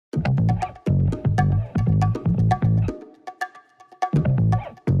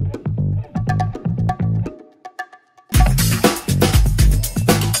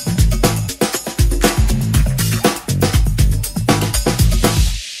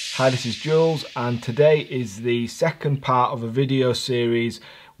Hi, this is Jules, and today is the second part of a video series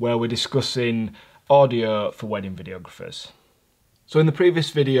where we're discussing audio for wedding videographers. So in the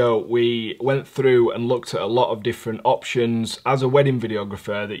previous video we went through and looked at a lot of different options as a wedding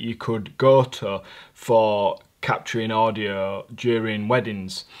videographer that you could go to for capturing audio during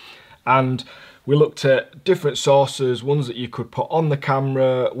weddings. And we looked at different sources, ones that you could put on the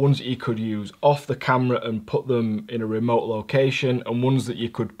camera, ones that you could use off the camera and put them in a remote location, and ones that you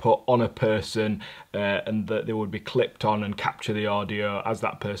could put on a person and that they would be clipped on and capture the audio as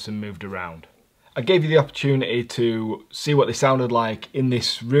that person moved around. I gave you the opportunity to see what they sounded like in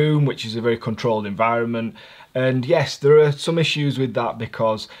this room, which is a very controlled environment. And yes, there are some issues with that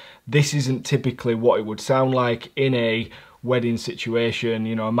because this isn't typically what it would sound like in a wedding situation.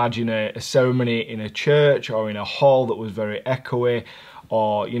 You know, imagine a ceremony in a church or in a hall that was very echoey,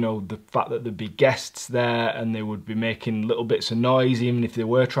 or you know, the fact that there'd be guests there and they would be making little bits of noise even if they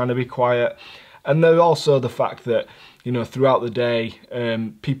were trying to be quiet. And there's also the fact that, you know, throughout the day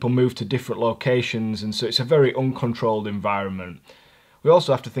people move to different locations, and so it's a very uncontrolled environment. We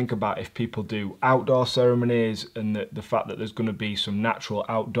also have to think about if people do outdoor ceremonies and the fact that there's going to be some natural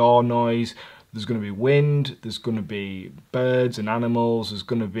outdoor noise. There's going to be wind, there's going to be birds and animals, there's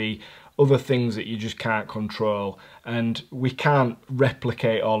going to be other things that you just can't control, and we can't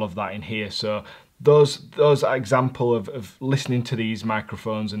replicate all of that in here. So those example of listening to these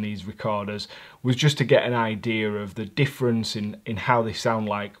microphones and these recorders was just to get an idea of the difference in how they sound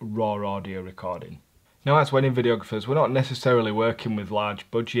like raw audio recording. Now, as wedding videographers, we're not necessarily working with large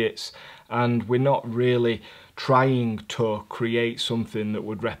budgets, and we're not really trying to create something that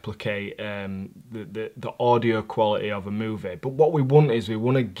would replicate the audio quality of a movie. But what we want is we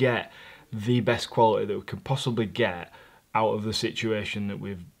want to get the best quality that we can possibly get out of the situation that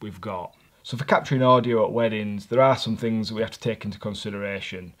we've got. So for capturing audio at weddings, there are some things that we have to take into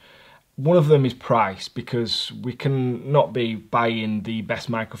consideration. One of them is price, because we can not be buying the best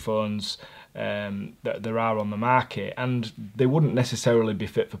microphones that there are on the market, and they wouldn't necessarily be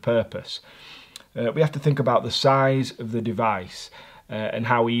fit for purpose. We have to think about the size of the device and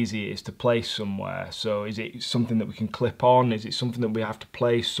how easy it is to place somewhere. So is it something that we can clip on? Is it something that we have to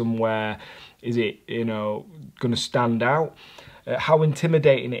place somewhere? Is it, you know, going to stand out? How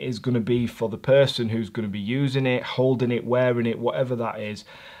intimidating it is going to be for the person who's going to be using it, holding it, wearing it, whatever that is.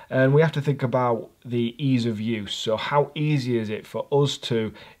 And we have to think about the ease of use. So how easy is it for us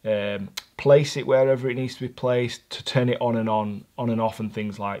to place it wherever it needs to be placed, to turn it on and off and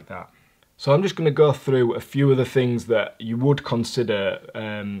things like that. So I'm just going to go through a few of the things that you would consider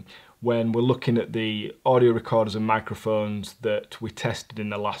when we're looking at the audio recorders and microphones that we tested in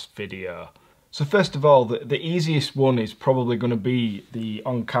the last video. So first of all, the easiest one is probably going to be the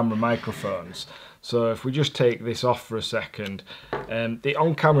on-camera microphones. So if we just take this off for a second, the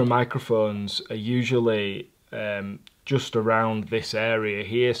on-camera microphones are usually just around this area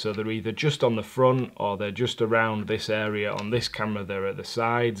here. So they're either just on the front or they're just around this area. On this camera, they're at the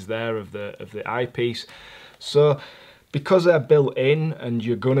sides there of the eyepiece. So because they're built in and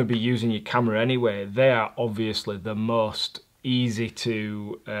you're going to be using your camera anyway, they are obviously the most easy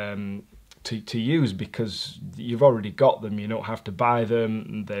to use, because you've already got them. You don't have to buy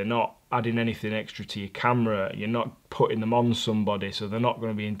them. They're not adding anything extra to your camera. You're not putting them on somebody, so they're not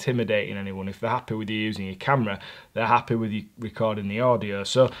going to be intimidating anyone. If they're happy with you using your camera, they're happy with you recording the audio.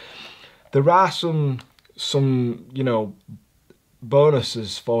 So there are some you know,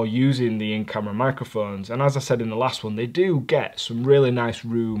 bonuses for using the in-camera microphones, and as I said in the last one, they do get some really nice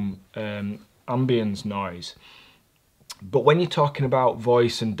room ambience noise. But when you're talking about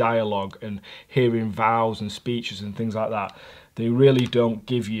voice and dialogue and hearing vows and speeches and things like that, they really don't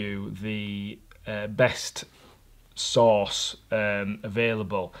give you the best source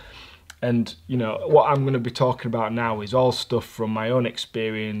available. And you know, what I'm going to be talking about now is all stuff from my own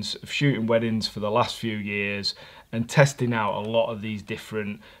experience of shooting weddings for the last few years and testing out a lot of these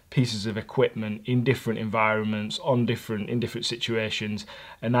different pieces of equipment in different environments, in different situations,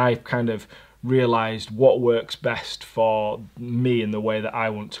 and I've kind of realised what works best for me in the way that I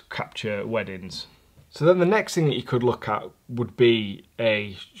want to capture weddings. So then the next thing that you could look at would be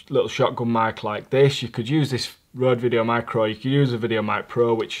a little shotgun mic like this. You could use this Rode Video Micro, you could use a Video Mic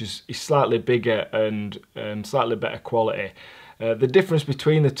Pro, which is slightly bigger and slightly better quality. The difference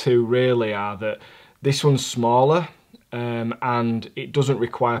between the two really are that this one's smaller and it doesn't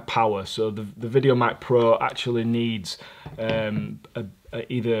require power. So the Video Mic Pro actually needs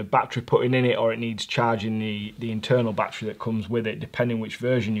either battery putting in it, or it needs charging the internal battery that comes with it, depending which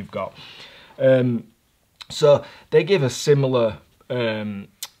version you've got. So they give a similar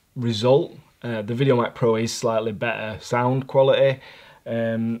result. The Video Mic Pro is slightly better sound quality,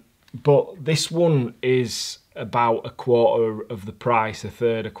 But this one is about a quarter of the price,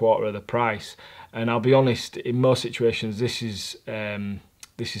 a quarter of the price. And I'll be honest, in most situations, this is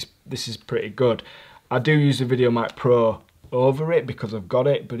pretty good. I do use the VideoMic Pro over it because I've got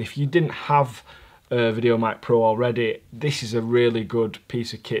it, but if you didn't have a VideoMic Pro already, this is a really good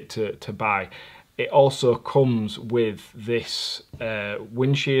piece of kit to buy. It also comes with this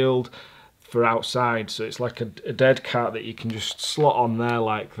windshield for outside, so it's like a dead cat that you can just slot on there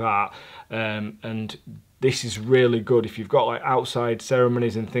like that, and this is really good if you've got like outside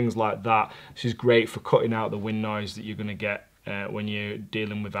ceremonies and things like that. This is great for cutting out the wind noise that you're going to get when you're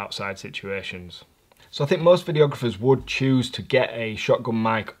dealing with outside situations. So I think most videographers would choose to get a shotgun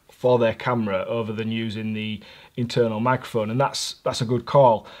mic for their camera over than using the internal microphone, and that's a good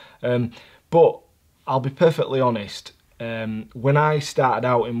call. But I'll be perfectly honest, when I started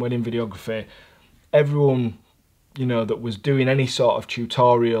out in wedding videography, everyone, you know, that was doing any sort of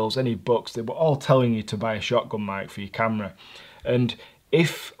tutorials, any books, they were all telling you to buy a shotgun mic for your camera. And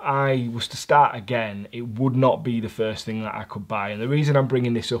if I was to start again, it would not be the first thing that I could buy. And the reason I'm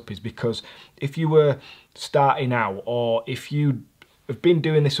bringing this up is because if you were starting out, or if you have been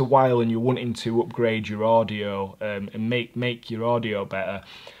doing this a while and you're wanting to upgrade your audio and make your audio better,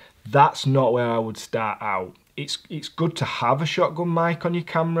 that's not where I would start out. It's good to have a shotgun mic on your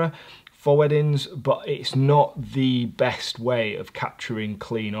camera for weddings, but it's not the best way of capturing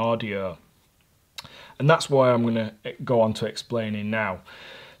clean audio. And that's why I'm going to go on to explaining now.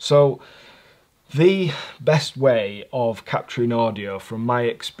 So the best way of capturing audio from my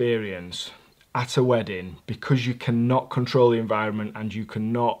experience at a wedding, because you cannot control the environment and you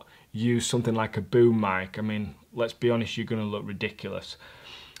cannot use something like a boom mic, I mean, let's be honest, you're going to look ridiculous,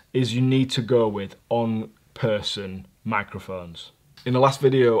 is you need to go with on-person microphones. In the last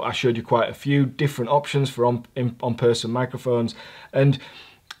video, I showed you quite a few different options for on-person microphones, and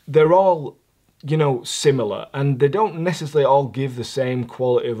they're all, you know, similar, and they don't necessarily all give the same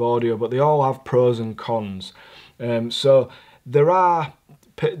quality of audio, but they all have pros and cons. So there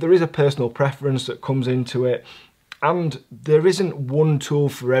is a personal preference that comes into it, and there isn't one tool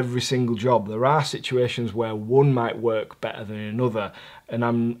for every single job. There are situations where one might work better than another, and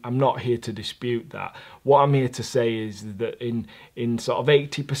I'm not here to dispute that. What I'm here to say is that in sort of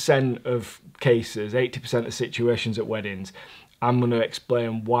 80% of cases, 80% of situations at weddings, I'm going to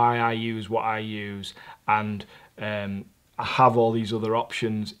explain why I use what I use, and I have all these other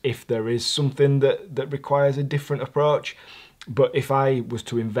options if there is something that requires a different approach. But if I was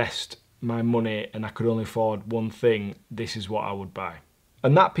to invest my money and I could only afford one thing, this is what I would buy.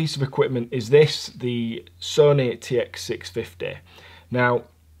 And that piece of equipment is this, the Sony TX650. Now,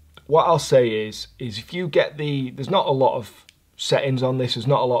 what I'll say is if you get there's not a lot of settings on this, there's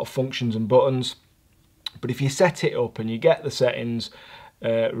not a lot of functions and buttons, but if you set it up and you get the settings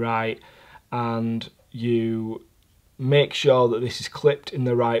right, and you make sure that this is clipped in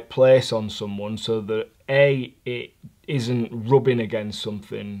the right place on someone so that A, it isn't rubbing against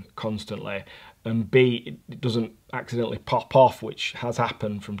something constantly, and B, it doesn't accidentally pop off, which has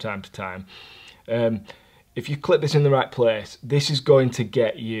happened from time to time. If you clip this in the right place, this is going to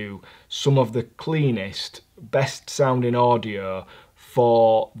get you some of the cleanest, best sounding audio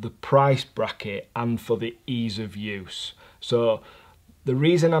for the price bracket and for the ease of use. So the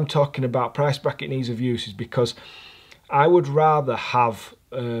reason I'm talking about price bracket and ease of use is because I would rather have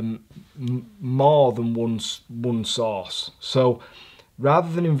more than one source. So rather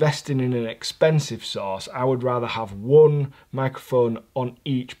than investing in an expensive source, I would rather have one microphone on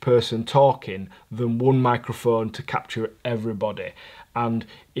each person talking than one microphone to capture everybody. And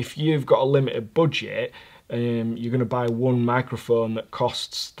if you've got a limited budget, you're going to buy one microphone that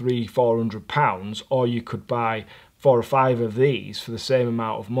costs £300–400, or you could buy 4 or 5 of these for the same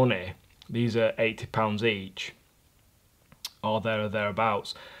amount of money. These are £80 each, or there or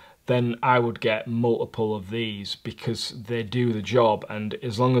thereabouts. Then I would get multiple of these because they do the job, and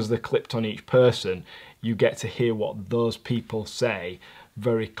as long as they're clipped on each person, you get to hear what those people say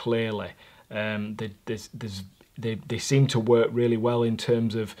very clearly. They seem to work really well in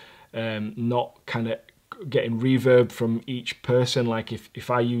terms of not kind of getting reverb from each person. Like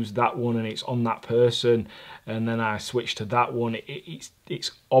if I use that one and it's on that person, and then I switch to that one,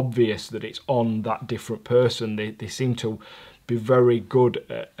 it's obvious that it's on that different person. They seem to be very good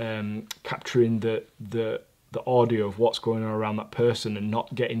at capturing the audio of what's going on around that person and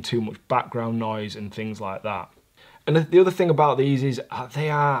not getting too much background noise and things like that. And the other thing about these is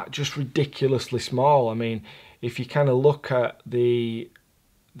they are just ridiculously small. I mean, if you kind of look at the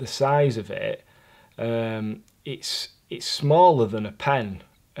size of it, it's smaller than a pen,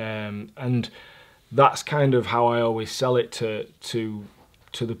 and that's kind of how I always sell it to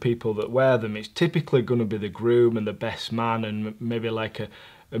to the people that wear them, it's typically going to be the groom and the best man and maybe like a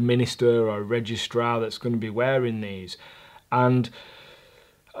minister or a registrar that's going to be wearing these. And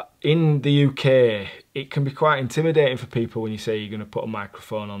in the UK, it can be quite intimidating for people when you say you're going to put a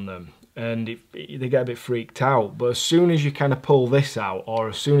microphone on them, and they get a bit freaked out. But as soon as you kind of pull this out, or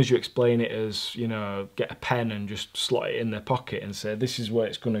as soon as you explain it as, you know, get a pen and just slot it in their pocket and say this is where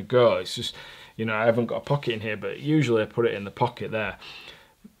it's going to go, it's just, you know, I haven't got a pocket in here, but usually I put it in the pocket there,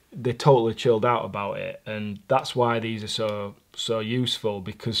 they're totally chilled out about it. And that's why these are so useful,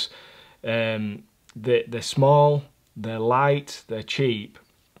 because they're small, they're light, they're cheap,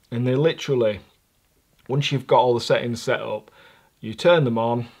 and they literally, once you've got all the settings set up, you turn them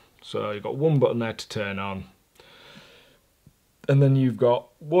on. So you've got one button there to turn on, and then you've got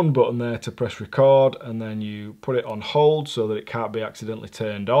one button there to press record, and then you put it on hold so that it can't be accidentally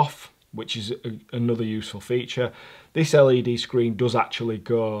turned off, which is another useful feature. This LED screen does actually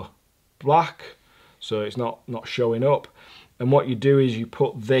go black, so it's not showing up. And what you do is you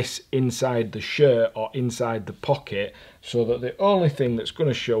put this inside the shirt or inside the pocket, so that the only thing that's going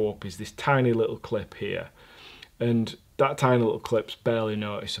to show up is this tiny little clip here. And that tiny little clip's barely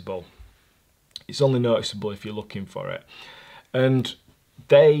noticeable. It's only noticeable if you're looking for it. And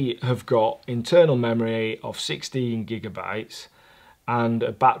they have got internal memory of 16 gigabytes and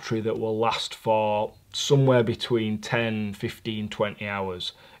a battery that will last for somewhere between 10, 15, 20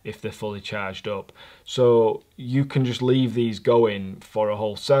 hours if they're fully charged up. So you can just leave these going for a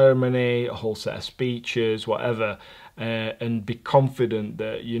whole ceremony, a whole set of speeches, whatever, and be confident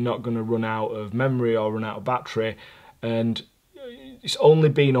that you're not going to run out of memory or run out of battery. And it's only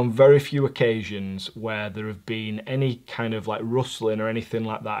been on very few occasions where there have been any kind of like rustling or anything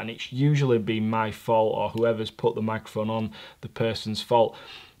like that, and it's usually been my fault or whoever's put the microphone on, the person's fault.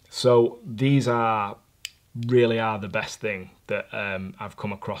 So these really are the best thing that I've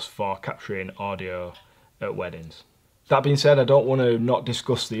come across for capturing audio at weddings. That being said, I don't want to not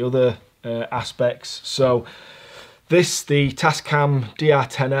discuss the other aspects. So the Tascam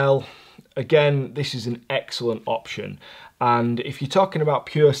DR10L, again, this is an excellent option. And if you're talking about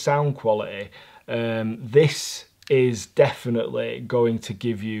pure sound quality, this is definitely going to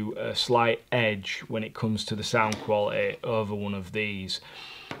give you a slight edge when it comes to the sound quality over one of these.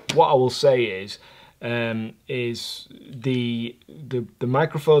 What I will say is the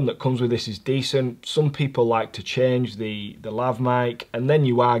microphone that comes with this is decent. Some people like to change the lav mic, and then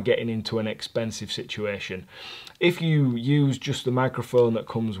you are getting into an expensive situation. If you use just the microphone that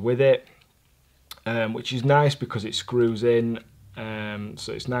comes with it, which is nice because it screws in,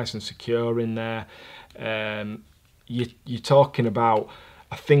 so it's nice and secure in there. You're talking about,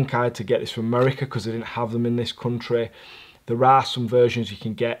 I think I had to get this from America because I didn't have them in this country. There are some versions you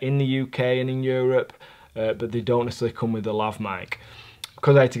can get in the UK and in Europe, but they don't necessarily come with the lav mic.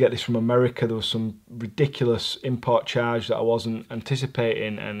 Because I had to get this from America, there was some ridiculous import charge that I wasn't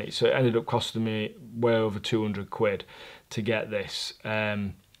anticipating, and so it ended up costing me way over 200 quid to get this.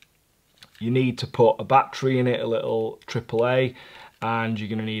 You need to put a battery in it, a little AAA, and you're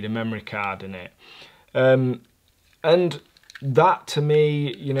going to need a memory card in it. And that, to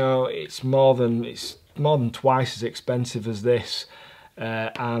me, you know, it's more than twice as expensive as this,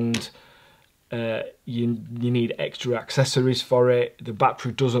 and you need extra accessories for it. The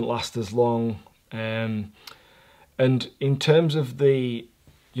battery doesn't last as long, and in terms of the,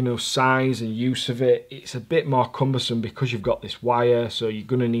 you know, size and use of it, it's a bit more cumbersome because you've got this wire, so you're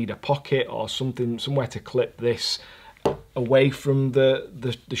going to need a pocket or somewhere to clip this away from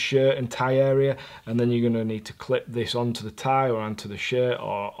the shirt and tie area, and then you're going to need to clip this onto the tie or onto the shirt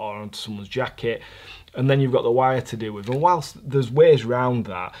or onto someone's jacket, and then you've got the wire to deal with. And whilst there's ways around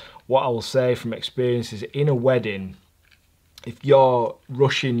that, what I will say from experience is, in a wedding, if you're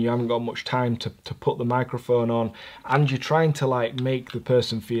rushing, you haven't got much time to put the microphone on, and you're trying to like make the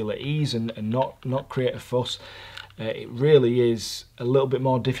person feel at ease and not create a fuss, it really is a little bit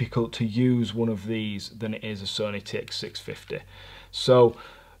more difficult to use one of these than it is a Sony TX650. So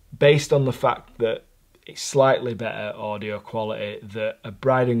based on the fact that it's slightly better audio quality, that a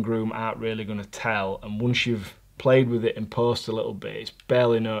bride and groom aren't really going to tell, and once you've played with it and post a little bit, it's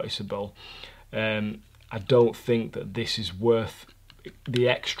barely noticeable. I don't think that this is worth the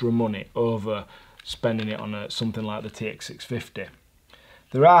extra money over spending it on something like the TX650.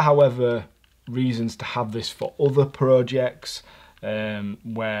 There are, however, reasons to have this for other projects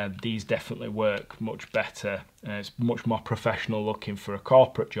where these definitely work much better. It's much more professional looking for a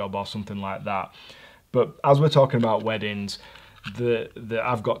corporate job or something like that. But as we're talking about weddings,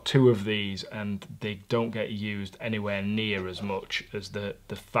 I've got two of these, and they don't get used anywhere near as much as the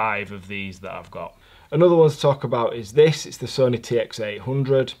 5 of these that I've got. Another one to talk about is this. It's the Sony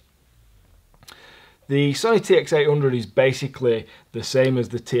TX800. The Sony TX800 is basically the same as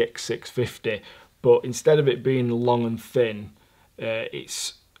the TX650, but instead of it being long and thin,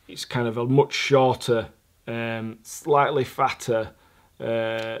 it's kind of a much shorter, slightly fatter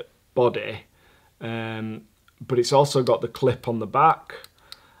body, but it's also got the clip on the back.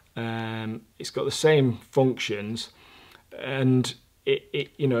 It's got the same functions, and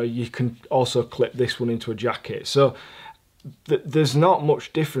you know, you can also clip this one into a jacket. So there's not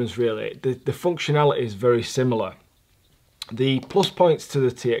much difference really. The functionality is very similar. The plus points to the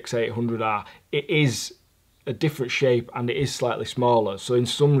TX800 are it is a different shape and it is slightly smaller. So in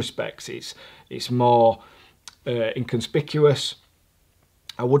some respects it's more inconspicuous.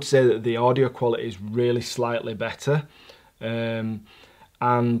 I would say that the audio quality is really slightly better,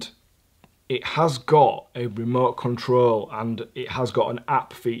 and it has got a remote control and it has got an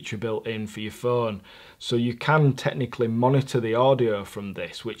app feature built in for your phone. So you can technically monitor the audio from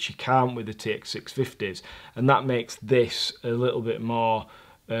this, which you can't with the TX650s. And that makes this a little bit more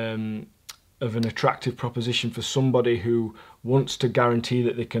of an attractive proposition for somebody who wants to guarantee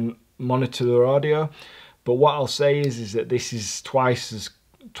that they can monitor their audio. But what I'll say is that this is twice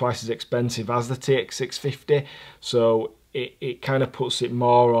as expensive as the TX650. So it kind of puts it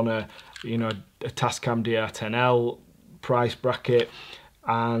more on a, you know, a Tascam DR10L price bracket,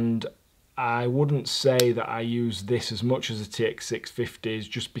 and I wouldn't say that I use this as much as the TX650s,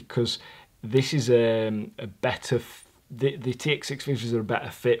 just because this is a better, the TX650s are a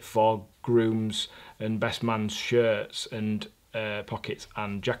better fit for grooms and best man's shirts and pockets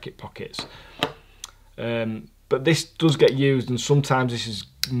and jacket pockets. But this does get used, and sometimes this is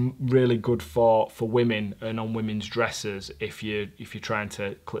really good for women and on women's dresses if you're trying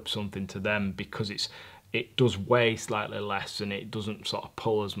to clip something to them, because it does weigh slightly less and it doesn't sort of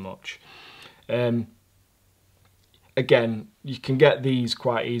pull as much. Again, you can get these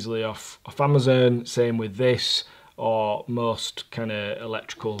quite easily off Amazon, same with this, or most kind of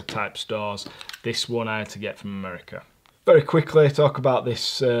electrical type stores. This one I had to get from America. Very quickly talk about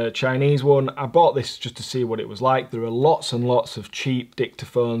this Chinese one. I bought this just to see what it was like. There are lots and lots of cheap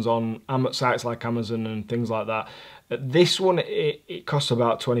dictaphones on sites like Amazon and things like that. This one, it costs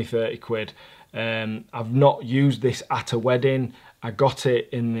about 20-30 quid. I've not used this at a wedding. I got it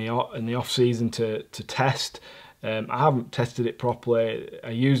in the off season to test. I haven't tested it properly.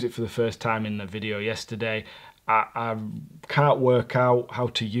 I used it for the first time in the video yesterday. I can't work out how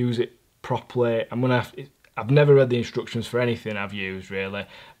to use it properly. I've never read the instructions for anything I've used really,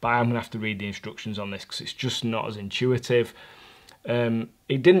 but I'm going to have to read the instructions on this because it's just not as intuitive. It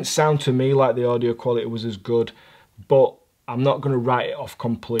didn't sound to me like the audio quality was as good, but I'm not going to write it off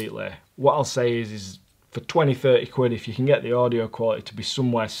completely. What I'll say is for 20-30 quid, if you can get the audio quality to be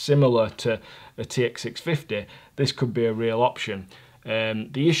somewhere similar to a TX650, this could be a real option.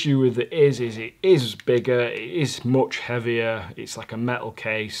 The issue with it is it is bigger, it is much heavier, it's like a metal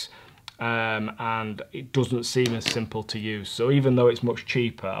case. And it doesn't seem as simple to use. So even though it's much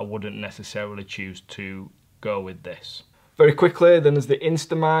cheaper, I wouldn't necessarily choose to go with this. Very quickly, then there's the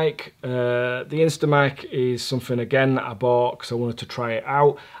Instamic. The Instamic is something, again, that I bought because I wanted to try it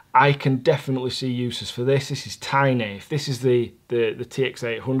out. I can definitely see uses for this. This is tiny. If this is the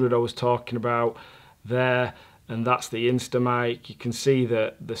TX800 I was talking about there, and that's the Instamic, you can see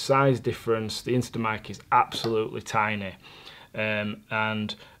that the size difference. The Instamic is absolutely tiny.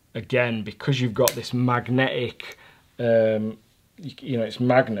 And again, because you've got this magnetic, you know, it's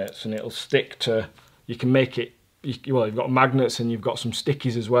magnets and it'll stick to, you can make it, well, you've got magnets and you've got some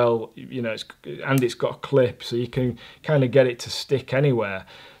stickies as well, you know, and it's got a clip, so you can kind of get it to stick anywhere.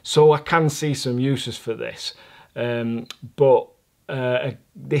 So I can see some uses for this, but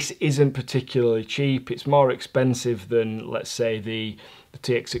this isn't particularly cheap. It's more expensive than, let's say, the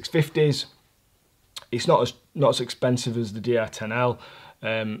TX650s. It's not as expensive as the DR10L.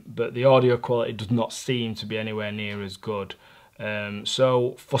 But the audio quality does not seem to be anywhere near as good.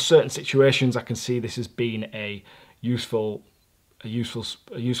 So for certain situations, I can see this as being a useful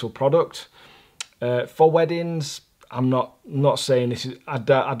product. For weddings, I'm not saying this is. I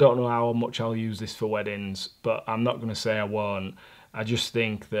don't know how much I'll use this for weddings, but I'm not going to say I won't. I just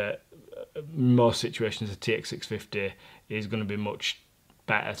think that in most situations, a TX650 is going to be much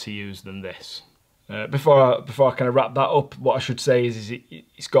better to use than this. Before I kind of wrap that up, what I should say is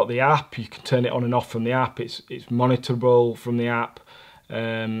it's got the app. You can turn it on and off from the app. It's monitorable from the app.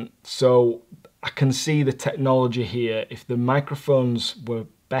 So I can see the technology here. If the microphones were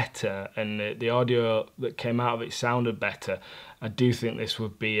better and the audio that came out of it sounded better, I do think this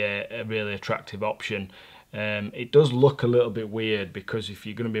would be a really attractive option. It does look a little bit weird because if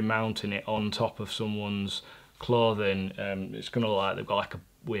you're going to be mounting it on top of someone's clothing, it's going to look like they've got like a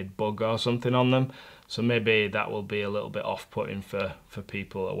weird bug or something on them. So maybe that will be a little bit off-putting for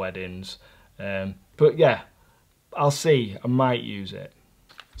people at weddings. But yeah, I'll see. I might use it.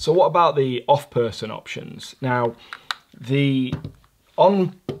 So what about the off-person options? Now, the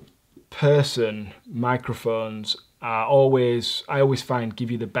on-person microphones are always, I always find,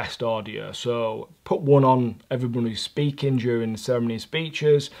 give you the best audio. So put one on everyone who's speaking during the ceremony and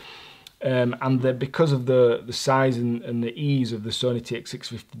speeches, and because of the size and the ease of the Sony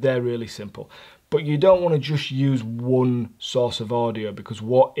TX650, they're really simple. But you don't want to just use one source of audio, because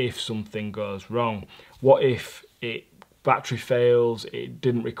what if something goes wrong? What if battery fails, it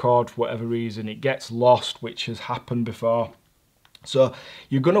didn't record for whatever reason, it gets lost, which has happened before. So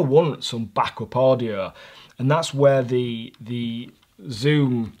you're going to want some backup audio, and that's where the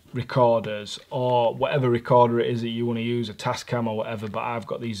Zoom recorders, or whatever recorder it is that you want to use, a Tascam or whatever, but I've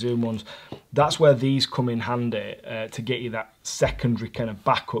got these Zoom ones, that's where these come in handy to get you that secondary kind of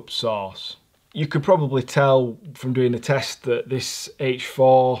backup source. You could probably tell from doing the test that this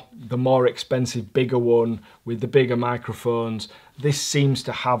H4, the more expensive, bigger one with the bigger microphones, this seems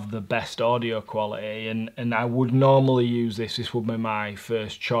to have the best audio quality, and I would normally use this. This would be my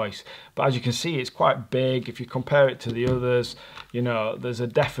first choice. But as you can see, it's quite big. If you compare it to the others, you know, there's a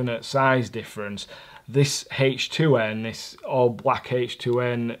definite size difference. This H2N, this all black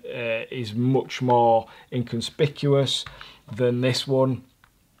H2N, is much more inconspicuous than this one.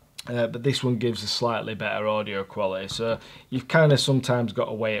 But this one gives a slightly better audio quality, so you've kind of sometimes got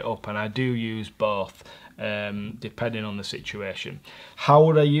to weigh it up, and I do use both depending on the situation. How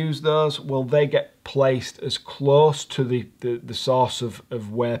would I use those? Well, they get placed as close to the source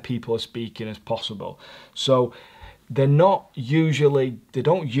of where people are speaking as possible. So they don't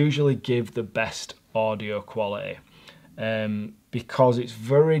usually give the best audio quality. Because it's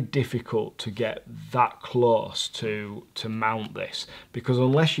very difficult to get that close to mount this, because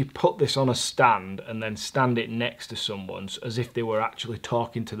unless you put this on a stand and then stand it next to someone as if they were actually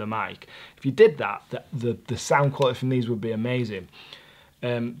talking to the mic, if you did that, the sound quality from these would be amazing.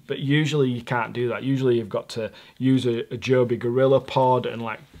 But usually you can't do that. Usually you've got to use a Joby Gorilla Pod and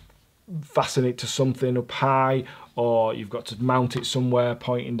like fasten it to something up high, or you've got to mount it somewhere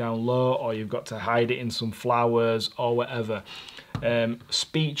pointing down low, or you've got to hide it in some flowers or whatever.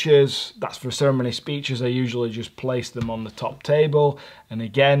 Speeches, that's for ceremony speeches, I usually just place them on the top table, and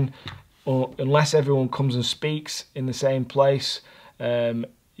again, unless everyone comes and speaks in the same place,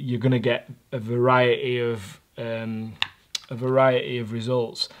 you're going to get a variety of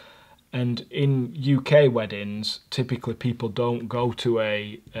results. And in UK weddings, typically people don't go to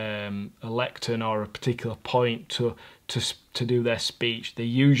a lectern or a particular point to do their speech. They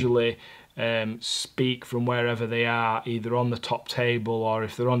usually speak from wherever they are, either on the top table, or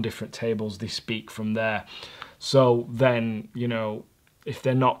if they're on different tables, they speak from there. So then, you know, if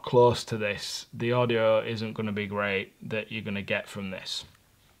they're not close to this, the audio isn't going to be great that you're going to get from this.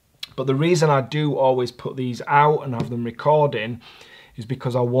 But the reason I do always put these out and have them recording is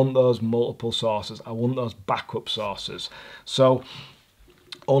because I want those multiple sources. I want those backup sources. So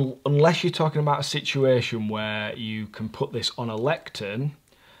unless you're talking about a situation where you can put this on a lectern,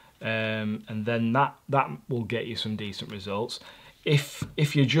 and then that will get you some decent results.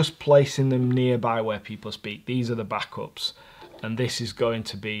 If you're just placing them nearby where people speak, these are the backups, and this is going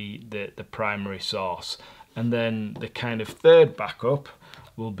to be the primary source. And then the kind of third backup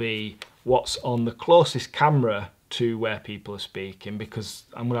will be what's on the closest camera to where people are speaking, because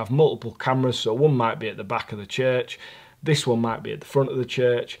I'm going to have multiple cameras, so one might be at the back of the church, this one might be at the front of the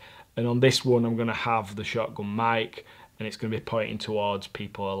church, and on this one I'm going to have the shotgun mic, and it's going to be pointing towards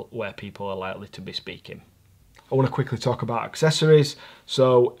people where people are likely to be speaking. I want to quickly talk about accessories.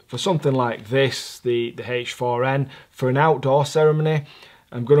 So for something like this, the H4N, for an outdoor ceremony,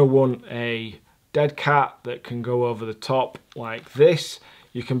 I'm going to want a dead cat that can go over the top like this.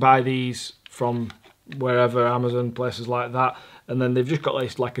 You can buy these from wherever, Amazon, places like that, and then they've just got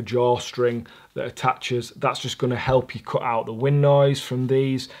this like a drawstring that attaches. That's just going to help you cut out the wind noise from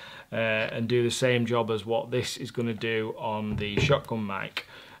these and do the same job as what this is going to do on the shotgun mic.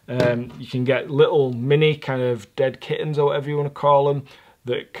 You can get little mini kind of dead kittens, or whatever you want to call them,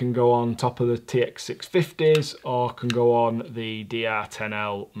 that can go on top of the TX650s or can go on the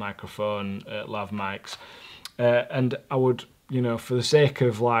DR10L microphone lav mics. And I would, you know, for the sake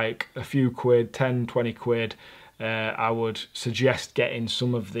of like a few quid, 10, 20 quid, I would suggest getting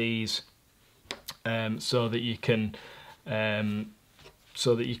some of these so that you can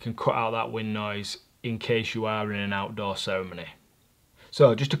cut out that wind noise in case you are in an outdoor ceremony.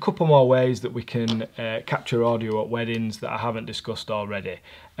 So just a couple more ways that we can capture audio at weddings that I haven't discussed already,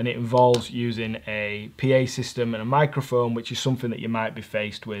 and it involves using a PA system and a microphone, which is something that you might be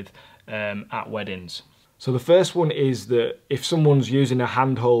faced with at weddings. So the first one is that if someone's using a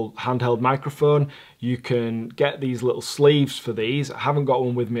handheld microphone, you can get these little sleeves for these. I haven't got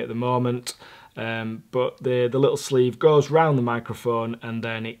one with me at the moment, but the little sleeve goes round the microphone and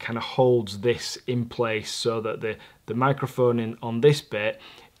then it kind of holds this in place so that the microphone on this bit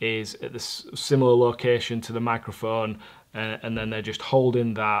is at this similar location to the microphone, and then they're just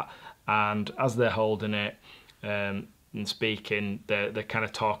holding that, and as they're holding it and speaking, they're kind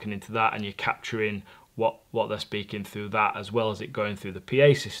of talking into that, and you're capturing what they're speaking through that as well as it going through the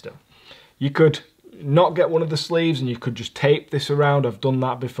PA system. You could not get one of the sleeves and you could just tape this around. I've done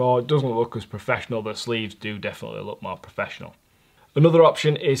that before. It doesn't look as professional. The sleeves do definitely look more professional. Another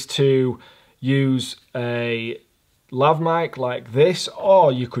option is to use a lav mic like this,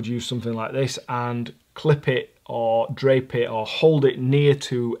 or you could use something like this and clip it or drape it or hold it near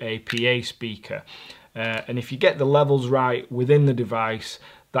to a PA speaker. And if you get the levels right within the device,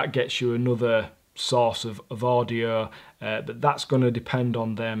 that gets you another source of audio, but that's going to depend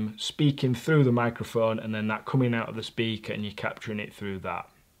on them speaking through the microphone and then that coming out of the speaker and you're capturing it through that.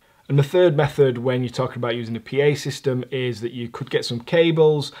 And the third method when you're talking about using a PA system is that you could get some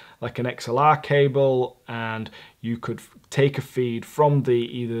cables, like an XLR cable, and you could take a feed from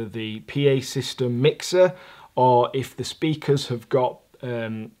either the PA system mixer, or if the speakers have got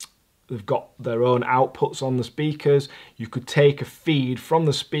they've got their own outputs on the speakers, you could take a feed from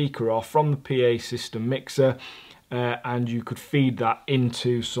the speaker or from the PA system mixer, and you could feed that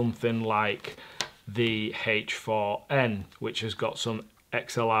into something like the H4n, which has got some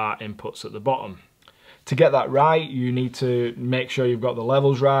XLR inputs at the bottom. To get that right, you need to make sure you've got the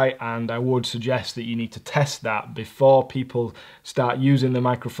levels right, and I would suggest that you need to test that before people start using the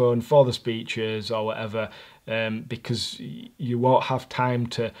microphone for the speeches or whatever, because you won't have time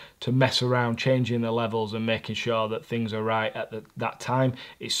to mess around changing the levels and making sure that things are right at that time.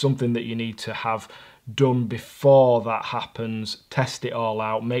 It's something that you need to have done before that happens. Test it all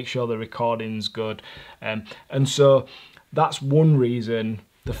out, make sure the recording's good, and so that's one reason,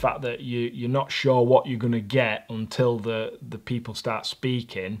 the fact that you're not sure what you're going to get until the people start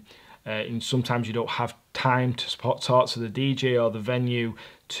speaking, and sometimes you don't have time to talk to the DJ or the venue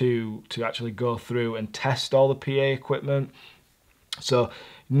to actually go through and test all the PA equipment. So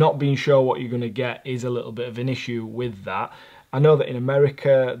not being sure what you're going to get is a little bit of an issue with that. I know that in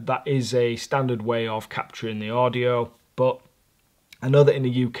America that is a standard way of capturing the audio, but I know that in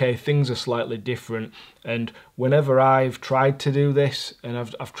the UK things are slightly different, and whenever I've tried to do this, and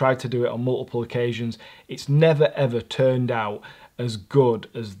I've tried to do it on multiple occasions, it's never ever turned out as good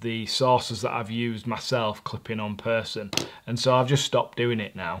as the sources that I've used myself clipping on person, and so I've just stopped doing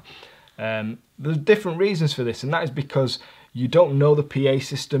it now. There's different reasons for this, and that is because you don't know the PA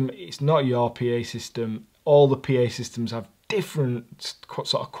system. It's not your PA system. All the PA systems have different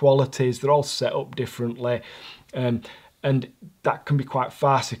sort of qualities. They're all set up differently, and that can be quite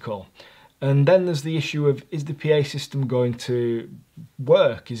farcical. And then there's the issue of, is the PA system going to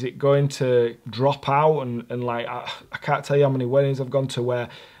work? Is it going to drop out? And like, I can't tell you how many weddings I've gone to where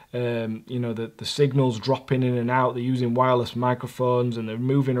you know, the signal's dropping in and out. They're using wireless microphones and they're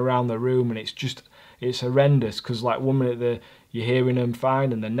moving around the room, and it's horrendous, because like 1 minute you're hearing them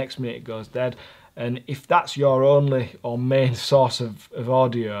fine and the next minute it goes dead. And if that's your only or main source of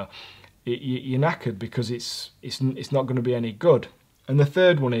audio, you're knackered, because it's not going to be any good. And the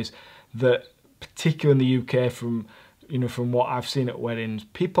third one is that, particularly in the UK, from what I've seen at weddings,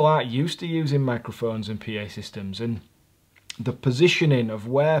 people aren't used to using microphones and PA systems, and the positioning of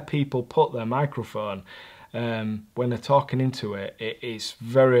where people put their microphone when they're talking into it is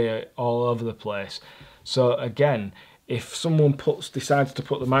very all over the place. So again, if someone decides to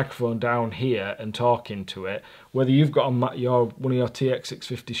put the microphone down here and talk into it, whether you've got one of your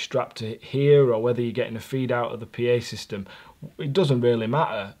TX650 strapped to here, or whether you're getting a feed out of the PA system, it doesn't really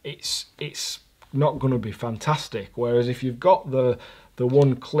matter. It's not going to be fantastic. Whereas if you've got the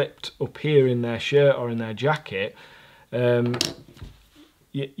one clipped up here in their shirt or in their jacket,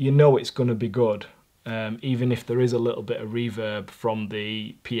 you know it's going to be good, even if there is a little bit of reverb from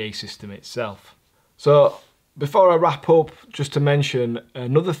the PA system itself. So before I wrap up, just to mention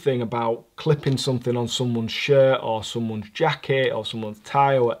another thing about clipping something on someone's shirt or someone's jacket or someone's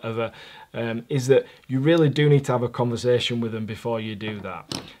tie or whatever, is that you really do need to have a conversation with them before you do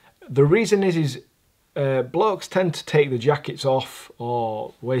that. The reason is blokes tend to take the jackets off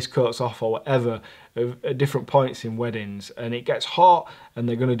or waistcoats off or whatever at different points in weddings, and it gets hot and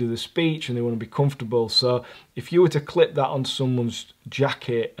they're going to do the speech and they want to be comfortable. So if you were to clip that on someone's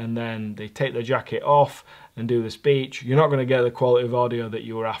jacket and then they take their jacket off and do the speech, you're not going to get the quality of audio that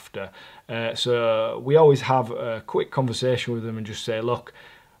you were after. So we always have a quick conversation with them and just say, look,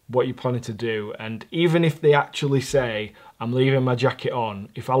 what you're planning to do. And even if they actually say, I'm leaving my jacket on,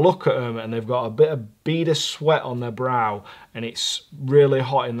 if I look at them and they've got a bit of bead of sweat on their brow and it's really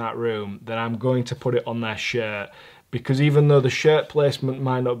hot in that room, then I'm going to put it on their shirt, because even though the shirt placement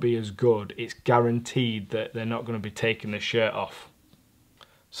might not be as good, it's guaranteed that they're not going to be taking the shirt off.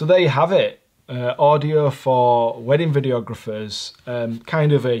 So there you have it. Audio for wedding videographers,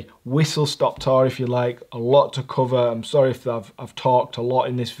 kind of a whistle-stop tour if you like, a lot to cover. I'm sorry if I've talked a lot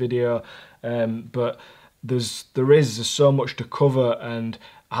in this video, but there's so much to cover, and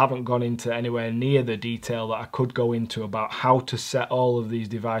I haven't gone into anywhere near the detail that I could go into about how to set all of these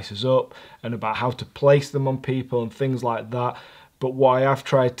devices up and about how to place them on people and things like that. But what I have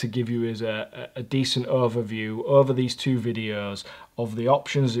tried to give you is a decent overview over these two videos of the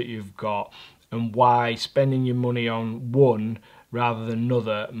options that you've got and why spending your money on one rather than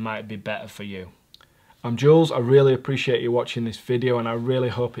another might be better for you. I'm Jules, I really appreciate you watching this video and I really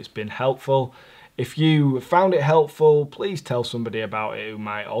hope it's been helpful. If you found it helpful, please tell somebody about it who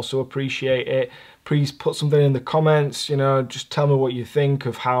might also appreciate it. Please put something in the comments, you know, just tell me what you think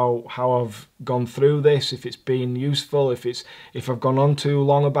of how I've gone through this, if it's been useful, if I've gone on too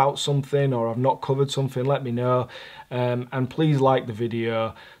long about something or I've not covered something, let me know. And please like the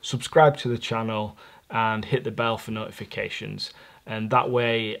video, subscribe to the channel and hit the bell for notifications. And that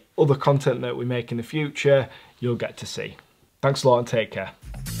way, other content that we make in the future, you'll get to see. Thanks a lot and take care.